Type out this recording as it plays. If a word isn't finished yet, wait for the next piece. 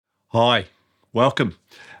Hi, welcome.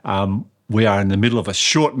 We are in the middle of a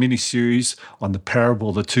short mini-series on the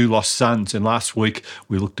parable of the two lost sons. And last week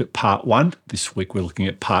we looked at part one. This week we're looking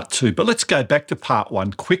at part two. But let's go back to part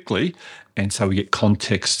one quickly, and so we get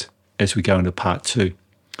context as we go into part two.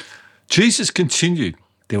 Jesus continued,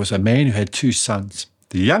 there was a man who had two sons.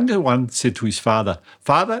 The younger one said to his father,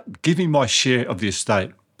 "Father, give me my share of the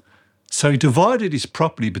estate." So he divided his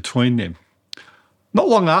property between them. Not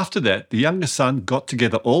long after that, the younger son got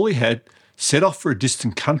together all he had, set off for a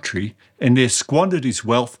distant country, and there squandered his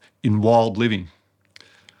wealth in wild living.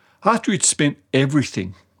 After he'd spent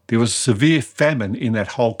everything, there was a severe famine in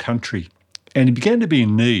that whole country, and he began to be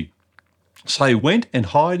in need. So he went and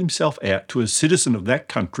hired himself out to a citizen of that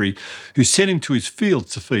country who sent him to his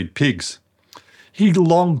fields to feed pigs. He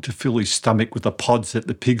longed to fill his stomach with the pods that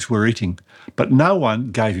the pigs were eating, but no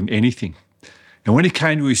one gave him anything. And when he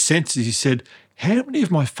came to his senses, he said, "How many of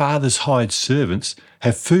my father's hired servants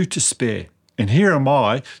have food to spare? And here am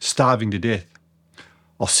I, starving to death.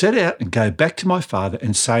 I'll set out and go back to my father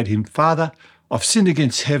and say to him, 'Father, I've sinned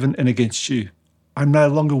against heaven and against you. I'm no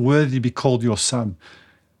longer worthy to be called your son.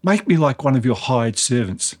 Make me like one of your hired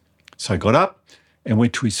servants.' So he got up and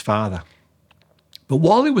went to his father. But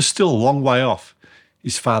while he was still a long way off,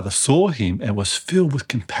 his father saw him and was filled with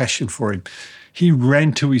compassion for him. He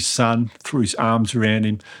ran to his son, threw his arms around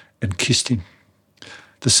him, and kissed him.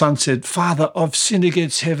 The son said, 'Father, I've sinned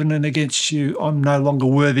against heaven and against you. I'm no longer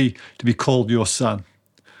worthy to be called your son.'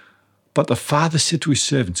 But the father said to his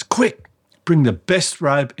servants, 'Quick, bring the best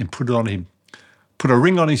robe and put it on him. Put a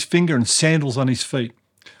ring on his finger and sandals on his feet.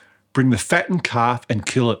 Bring the fattened calf and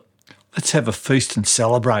kill it. Let's have a feast and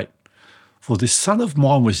celebrate. For this son of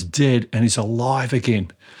mine was dead and is alive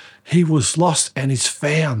again. He was lost and is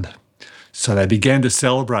found.' So they began to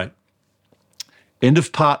celebrate." End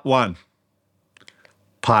of part one.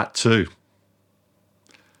 Part two.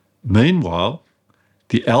 Meanwhile,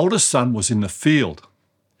 the eldest son was in the field.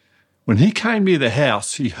 When he came near the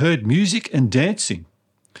house, he heard music and dancing.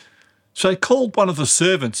 So he called one of the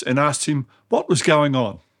servants and asked him what was going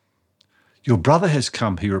on. "Your brother has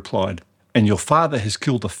come," he replied, "and your father has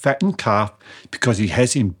killed the fattened calf because he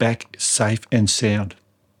has him back safe and sound."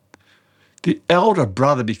 The elder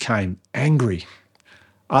brother became angry.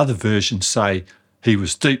 Other versions say he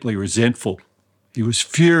was deeply resentful. He was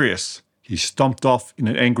furious. He stomped off in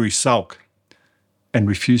an angry sulk and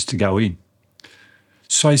refused to go in.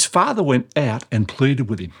 So his father went out and pleaded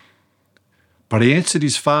with him. But he answered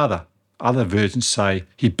his father. Other versions say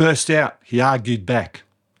he burst out. He argued back.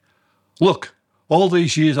 "Look, all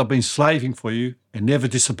these years I've been slaving for you and never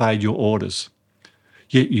disobeyed your orders.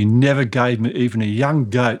 Yet you never gave me even a young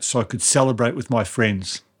goat so I could celebrate with my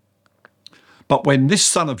friends. But when this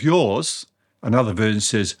son of yours," another version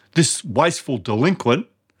says, "this wasteful delinquent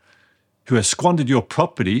who has squandered your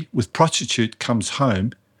property with prostitute comes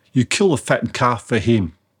home, you kill the fattened calf for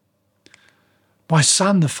him." "My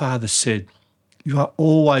son," the father said, "you are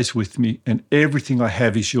always with me and everything I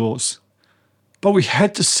have is yours. But we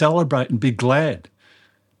had to celebrate and be glad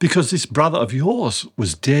because this brother of yours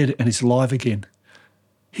was dead and is alive again.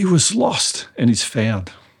 He was lost and is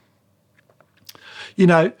found." You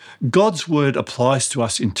know, God's word applies to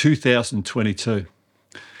us in 2022.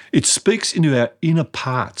 It speaks into our inner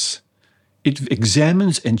parts. It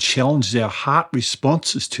examines and challenges our heart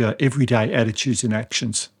responses to our everyday attitudes and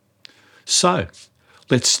actions. So,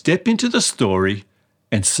 let's step into the story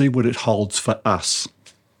and see what it holds for us.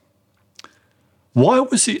 Why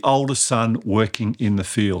was the older son working in the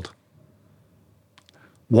field?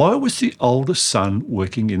 Why was the older son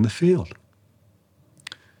working in the field?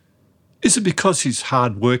 Is it because he's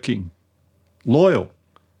hard-working, loyal,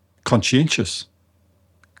 conscientious?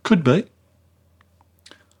 Could be.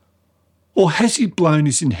 Or has he blown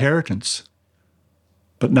his inheritance,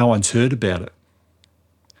 but no one's heard about it?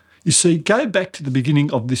 You see, go back to the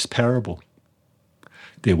beginning of this parable.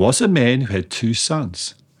 There was a man who had two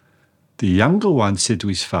sons. The younger one said to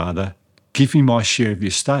his father, "Give me my share of the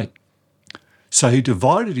estate." So he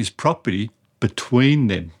divided his property between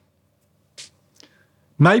them.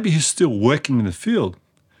 Maybe he's still working in the field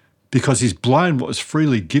because he's blown what was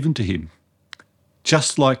freely given to him,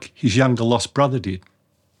 just like his younger lost brother did.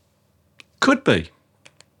 Could be.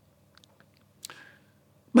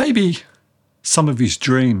 Maybe some of his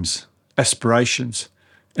dreams, aspirations,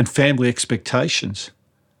 and family expectations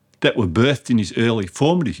that were birthed in his early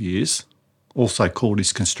formative years, also called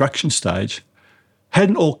his construction stage,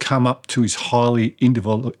 hadn't all come up to his highly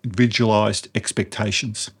individualised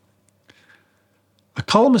expectations. A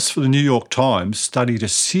columnist for the New York Times studied a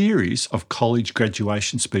series of college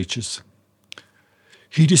graduation speeches.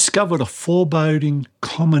 he discovered a foreboding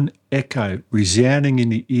common echo resounding in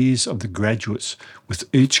the ears of the graduates with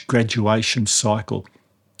each graduation cycle.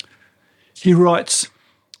 He writes,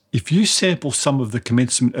 if you sample some of the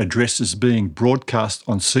commencement addresses being broadcast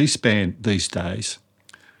on C-SPAN these days,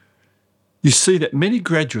 you see that many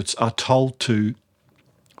graduates are told to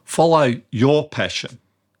follow your passion,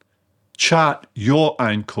 chart your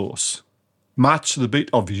own course, march to the beat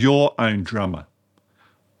of your own drummer,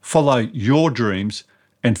 follow your dreams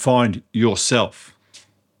and find yourself.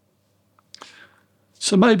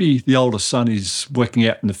 So maybe the older son is working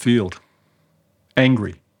out in the field,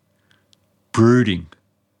 angry, brooding,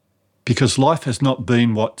 because life has not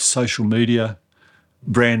been what social media,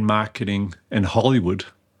 brand marketing and Hollywood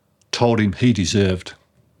told him he deserved.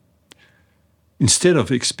 Instead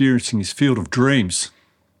of experiencing his field of dreams,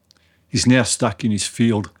 he's now stuck in his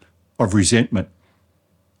field of resentment.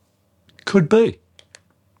 Could be.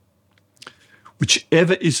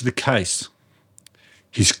 Whichever is the case,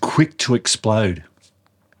 he's quick to explode.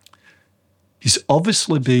 He's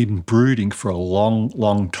obviously been brooding for a long,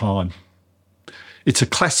 long time. It's a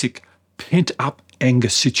classic pent-up anger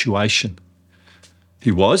situation.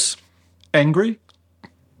 He was angry,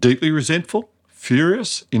 deeply resentful,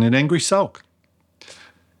 furious, in an angry sulk.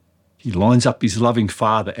 He lines up his loving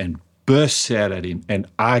father and bursts out at him and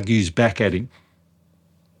argues back at him.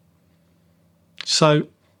 So,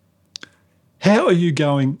 how are you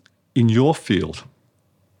going in your field?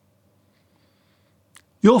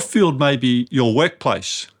 Your field may be your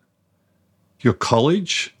workplace, your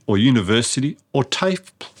college or university or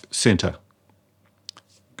TAFE centre.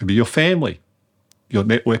 It could be your family, your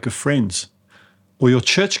network of friends, or your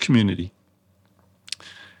church community.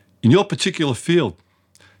 In your particular field,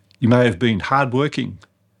 you may have been hardworking,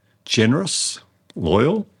 generous,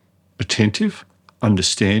 loyal, attentive,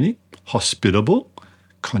 understanding, hospitable,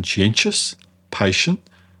 conscientious, patient,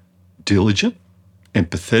 diligent,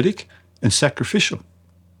 empathetic, and sacrificial.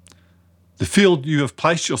 The field you have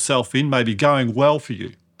placed yourself in may be going well for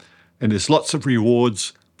you, and there's lots of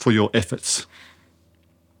rewards for your efforts.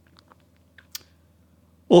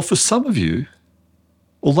 Or for some of you,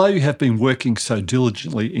 although you have been working so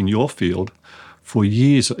diligently in your field for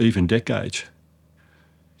years or even decades,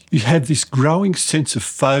 you have this growing sense of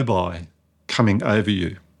phobia coming over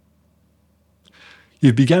you.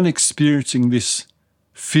 You've begun experiencing this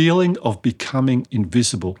feeling of becoming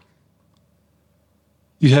invisible.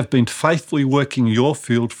 You have been faithfully working your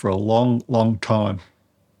field for a long, long time.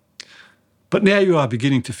 But now you are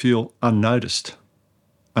beginning to feel unnoticed,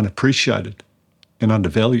 unappreciated, and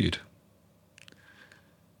undervalued.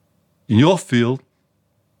 In your field,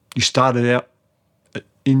 you started out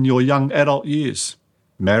in your young adult years,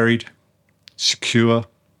 married, secure,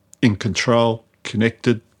 in control,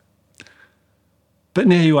 connected. But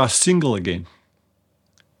now you are single again,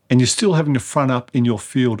 and you're still having to front up in your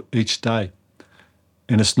field each day,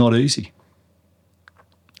 and it's not easy.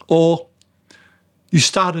 Or you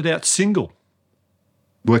started out single,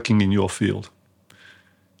 working in your field,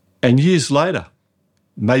 and years later,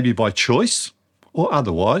 maybe by choice or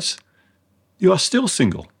otherwise, you are still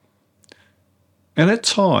single. And at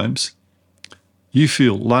times, you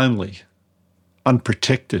feel lonely,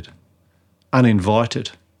 unprotected,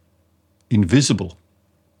 uninvited, invisible.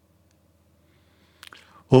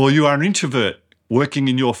 Or you are an introvert working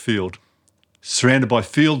in your field, surrounded by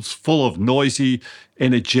fields full of noisy,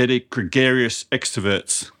 energetic, gregarious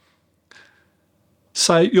extroverts.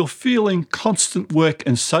 So you're feeling constant work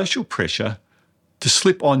and social pressure to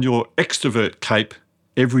slip on your extrovert cape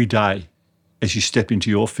every day as you step into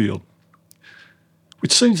your field,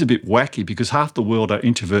 which seems a bit wacky because half the world are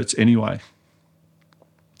introverts anyway.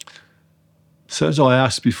 So as I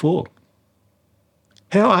asked before,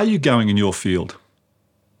 how are you going in your field?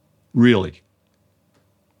 Really?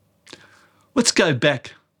 Let's go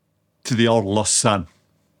back to the old lost son.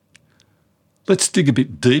 Let's dig a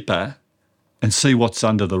bit deeper and see what's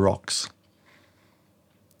under the rocks.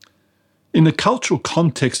 In the cultural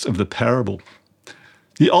context of the parable,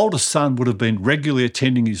 the older son would have been regularly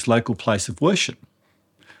attending his local place of worship.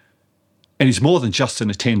 And he's more than just an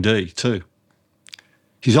attendee too.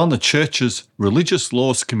 He's on the church's religious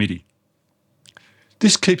laws committee.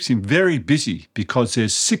 This keeps him very busy because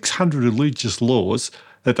there's 600 religious laws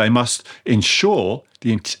that they must ensure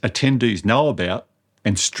the attendees know about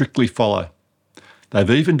and strictly follow. They've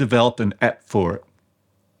even developed an app for it.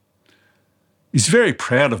 He's very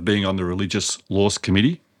proud of being on the religious laws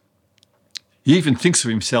committee. He even thinks of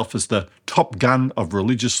himself as the top gun of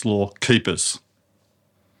religious law keepers.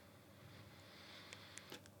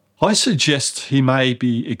 I suggest he may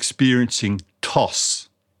be experiencing toss,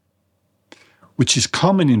 which is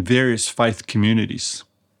common in various faith communities.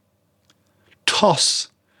 TOS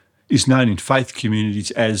is known in faith communities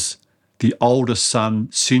as the older son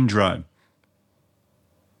syndrome.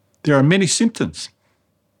 There are many symptoms,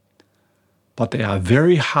 but they are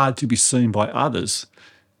very hard to be seen by others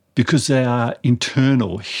because they are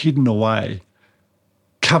internal, hidden away,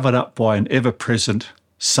 covered up by an ever-present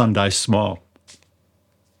Sunday smile.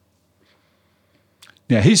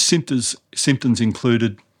 Now, his symptoms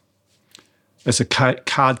included, as a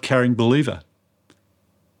card-carrying believer,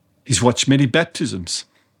 he's watched many baptisms,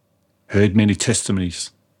 heard many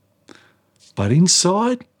testimonies, but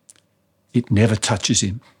inside, it never touches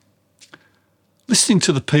him. Listening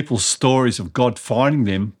to the people's stories of God finding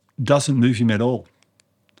them doesn't move him at all.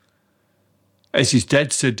 As his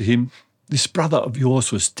dad said to him, "This brother of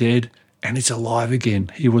yours was dead and is alive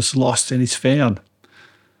again. He was lost and is found."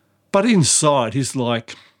 But inside, he's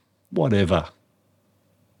like, whatever.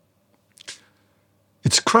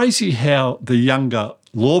 It's crazy how the younger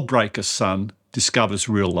lawbreaker son discovers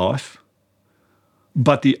real life,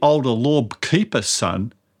 but the older lawkeeper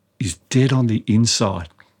son is dead on the inside.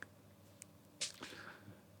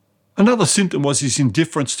 Another symptom was his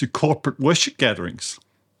indifference to corporate worship gatherings.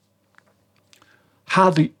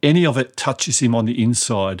 Hardly any of it touches him on the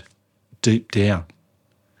inside, deep down.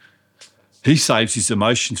 He saves his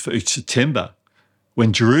emotions for each September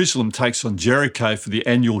when Jerusalem takes on Jericho for the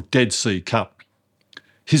annual Dead Sea Cup.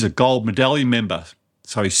 He's a gold medallion member,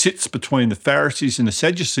 so he sits between the Pharisees and the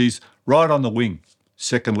Sadducees right on the wing,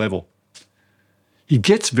 second level. He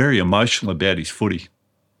gets very emotional about his footy.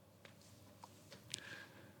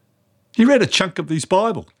 He read a chunk of his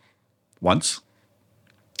Bible once.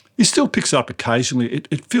 He still picks it up occasionally.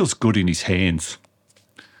 It feels good in his hands.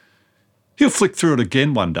 He'll flick through it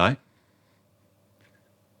again one day.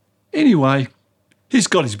 Anyway, he's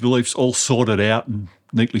got his beliefs all sorted out and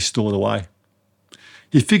neatly stored away.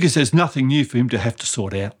 He figures there's nothing new for him to have to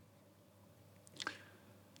sort out.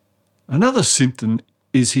 Another symptom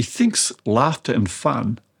is he thinks laughter and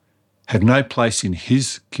fun have no place in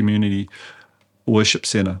his community worship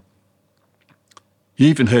centre. He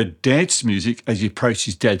even heard dance music as he approached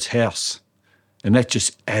his dad's house, and that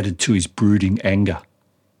just added to his brooding anger.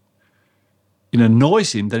 It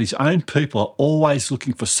annoys him that his own people are always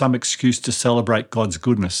looking for some excuse to celebrate God's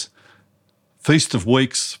goodness. Feast of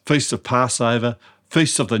Weeks, Feast of Passover,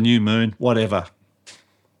 Feast of the New Moon, whatever.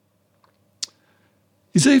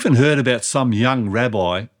 He's even heard about some young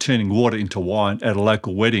rabbi turning water into wine at a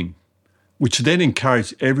local wedding, which then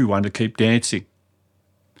encouraged everyone to keep dancing.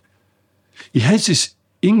 He has this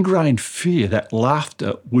ingrained fear that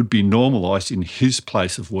laughter would be normalised in his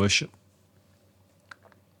place of worship.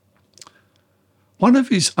 One of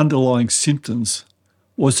his underlying symptoms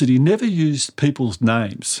was that he never used people's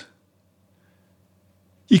names.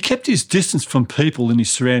 He kept his distance from people in his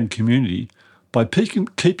surrounding community by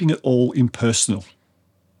keeping it all impersonal.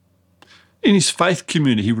 In his faith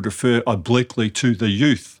community, he would refer obliquely to the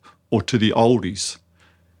youth or to the oldies.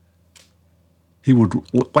 He would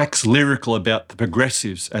wax lyrical about the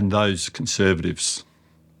progressives and those conservatives.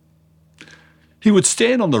 He would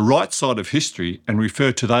stand on the right side of history and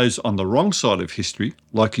refer to those on the wrong side of history,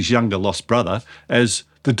 like his younger lost brother, as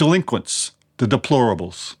the delinquents, the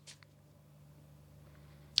deplorables.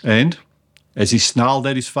 And, as he snarled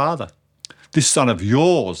at his father, "This son of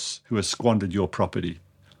yours who has squandered your property."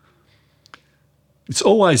 It's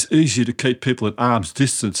always easier to keep people at arm's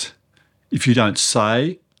distance if you don't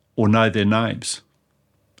say or know their names,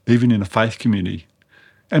 even in a faith community.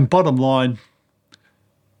 And bottom line,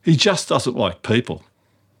 he just doesn't like people.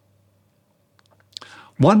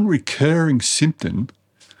 One recurring symptom,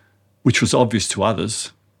 which was obvious to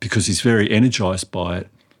others because he's very energised by it,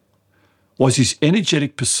 was his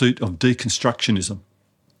energetic pursuit of deconstructionism.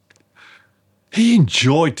 He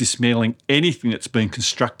enjoyed dismantling anything that's been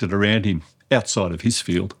constructed around him outside of his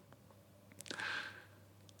field.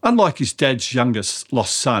 Unlike his dad's youngest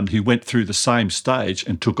lost son who went through the same stage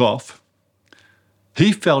and took off,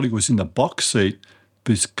 he felt he was in the box seat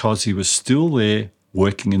because he was still there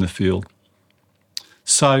working in the field.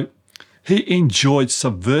 So he enjoyed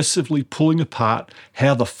subversively pulling apart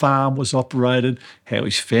how the farm was operated, how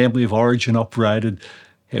his family of origin operated,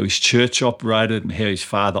 how his church operated, and how his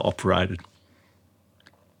father operated.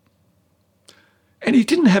 And he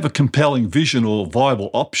didn't have a compelling vision or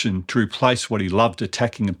viable option to replace what he loved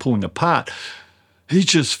attacking and pulling apart. He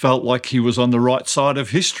just felt like he was on the right side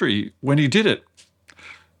of history when he did it.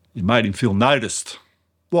 It made him feel noticed,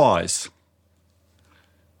 wise.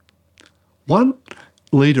 One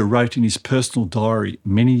leader wrote in his personal diary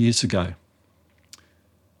many years ago,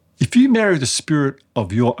 "If you marry the spirit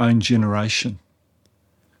of your own generation,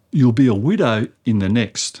 you'll be a widow in the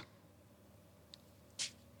next.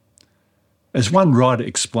 As one writer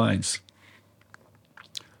explains,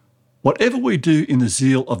 whatever we do in the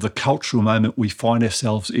zeal of the cultural moment we find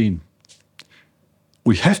ourselves in,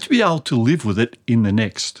 we have to be able to live with it in the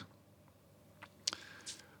next.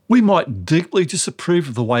 We might deeply disapprove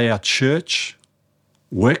of the way our church,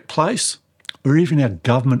 workplace, or even our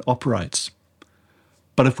government operates.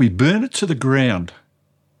 But if we burn it to the ground,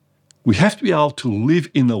 we have to be able to live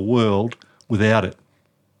in the world without it,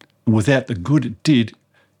 and without the good it did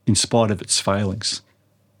in spite of its failings.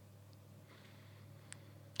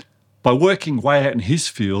 By working way out in his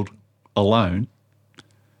field alone,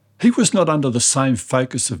 he was not under the same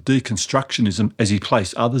focus of deconstructionism as he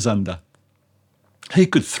placed others under. He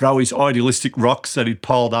could throw his idealistic rocks that he'd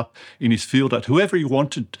piled up in his field at whoever he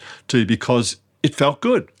wanted to because it felt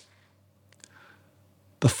good.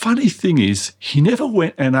 The funny thing is, he never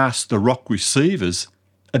went and asked the rock receivers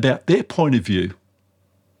about their point of view.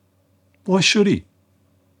 Why should he?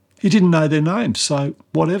 He didn't know their names, so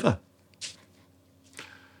whatever.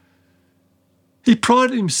 He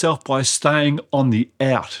prided himself by staying on the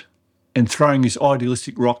out and throwing his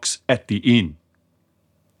idealistic rocks at the in.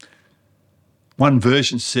 One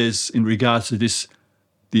version says in regards to this,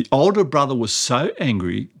 the older brother was so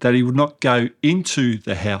angry that he would not go into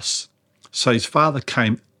the house. So his father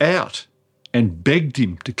came out and begged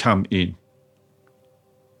him to come in.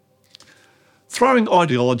 Throwing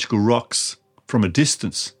ideological rocks from a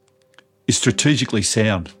distance is strategically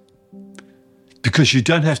sound because you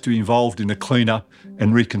don't have to be involved in the clean-up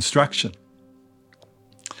and reconstruction.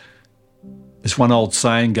 As one old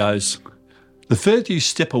saying goes, the further you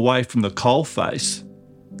step away from the coalface,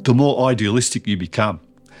 the more idealistic you become.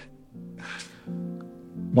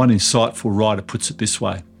 One insightful writer puts it this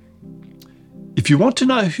way: if you want to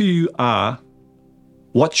know who you are,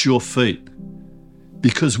 watch your feet,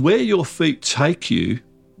 because where your feet take you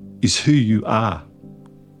is who you are.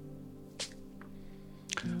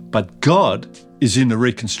 But God is in the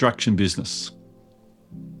reconstruction business.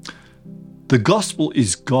 The gospel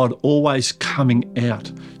is God always coming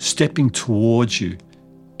out, stepping towards you,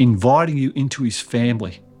 inviting you into his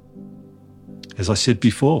family. As I said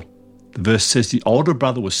before, the verse says the older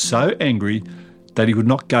brother was so angry that he would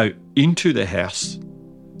not go into the house.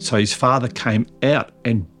 So his father came out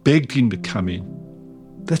and begged him to come in.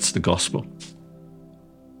 That's the gospel.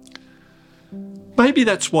 Maybe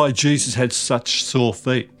that's why Jesus had such sore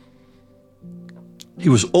feet. He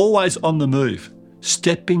was always on the move,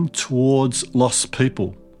 stepping towards lost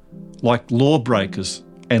people, like lawbreakers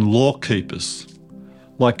and law keepers,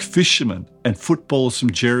 like fishermen and footballers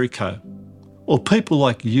from Jericho, or people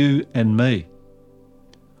like you and me,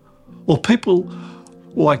 or people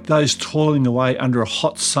like those toiling away under a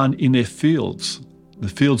hot sun in their fields. The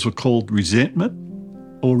fields were called resentment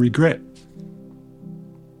or regret.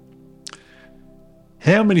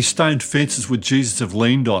 How many stone fences would Jesus have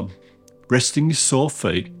leaned on, resting his sore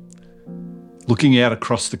feet, looking out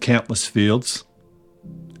across the countless fields,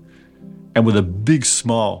 and with a big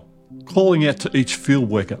smile, calling out to each field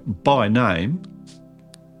worker by name,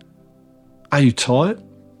 "Are you tired?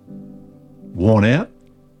 Worn out?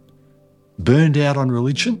 Burned out on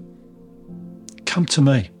religion? Come to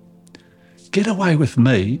me. Get away with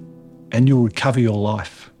me and you'll recover your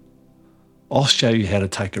life. I'll show you how to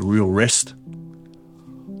take a real rest.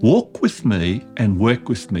 Walk with me and work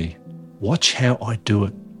with me. Watch how I do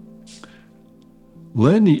it.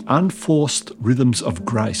 Learn the unforced rhythms of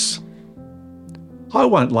grace. I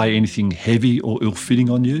won't lay anything heavy or ill-fitting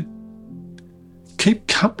on you. Keep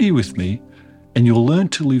company with me and you'll learn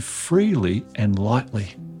to live freely and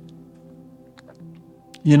lightly."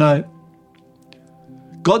 You know,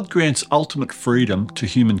 God grants ultimate freedom to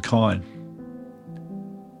humankind,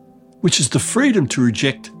 which is the freedom to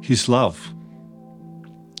reject his love.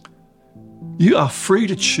 You are free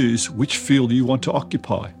to choose which field you want to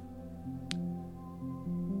occupy.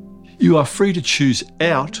 You are free to choose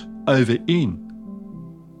out over in,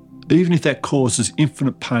 even if that causes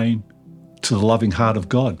infinite pain to the loving heart of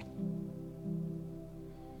God.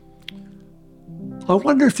 I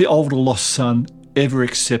wonder if the older lost son ever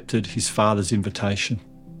accepted his father's invitation.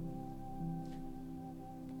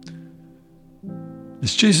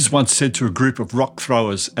 As Jesus once said to a group of rock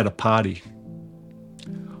throwers at a party,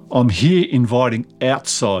 "I'm here inviting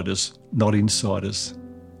outsiders, not insiders.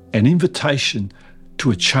 An invitation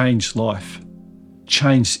to a changed life,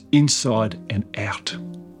 changed inside and out."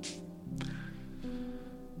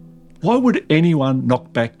 Why would anyone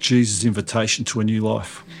knock back Jesus' invitation to a new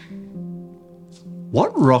life?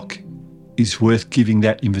 What rock is worth giving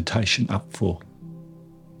that invitation up for?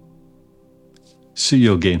 See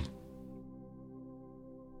you again.